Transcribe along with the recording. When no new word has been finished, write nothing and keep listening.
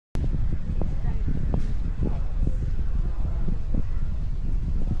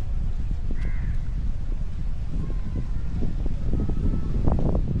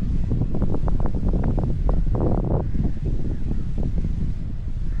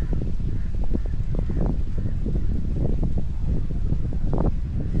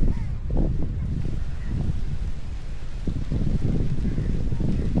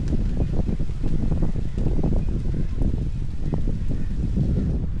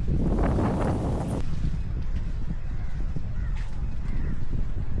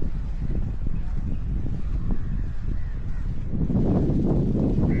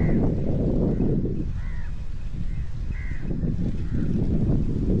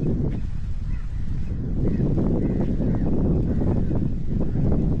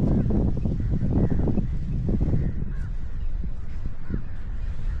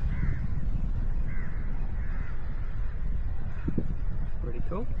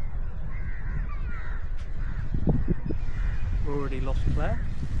We've already lost Clare.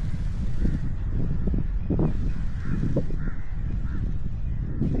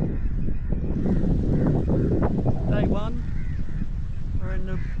 Day one, we're in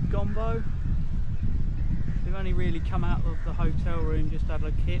Negombo. We've only really come out of the hotel room, just had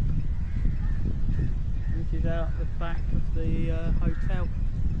a kip, which is out the back of the hotel.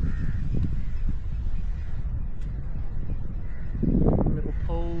 A little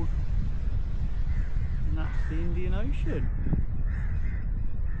pool, and that's the Indian Ocean.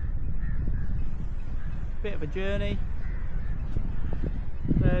 Bit of a journey.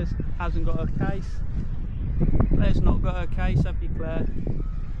 Claire hasn't got her case. Claire's not got her case, have you, Claire?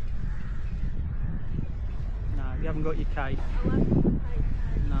 No, you haven't got your case. I haven't got my case,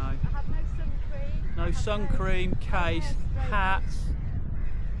 no. No. I have no sun cream. No sun cream, case, hats,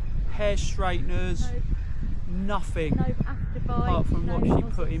 hair straighteners, nothing. No afterbites. Apart from no what she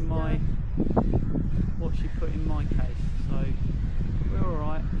put in my case. So we're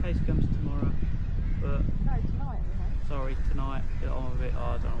alright. Case comes tomorrow. But no, tonight, you know. sorry, tonight I'm a bit, I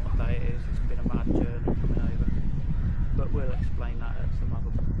don't know what day it is. It's been a mad journey coming over. But we'll explain that at some other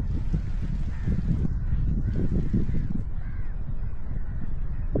point.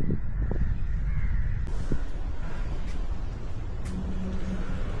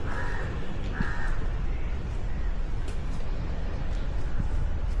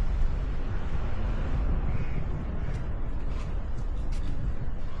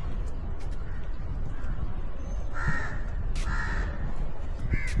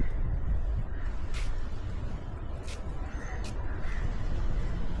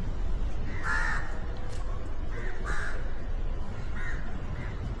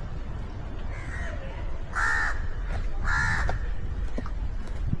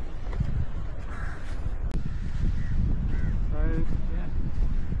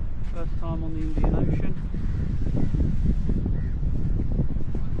 First time on the Indian Ocean.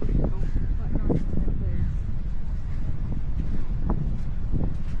 Pretty cool. Quite nice in their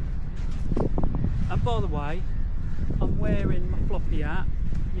boots. And by the way, I'm wearing my floppy hat,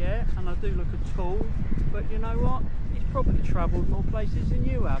 yeah, and I do look a tool, but you know what? He's probably travelled more places than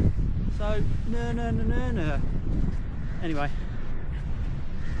you have. So, no. Anyway,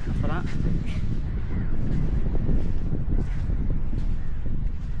 enough of that.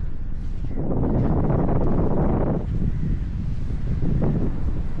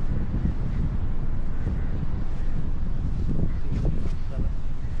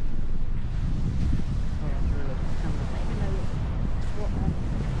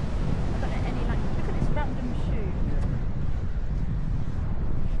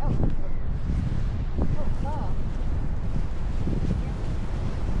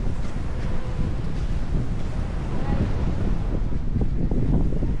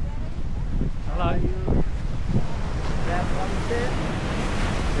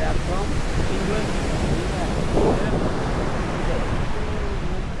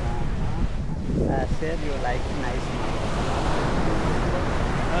 Said you like nice one.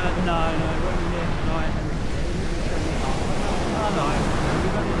 No, we're only here tonight. Oh no,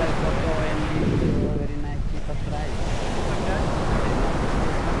 Everybody like photo and video, very nice, keep a price. okay.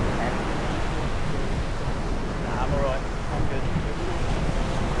 Nah, I'm alright. I'm good.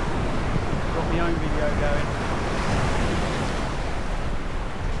 Got my own video going.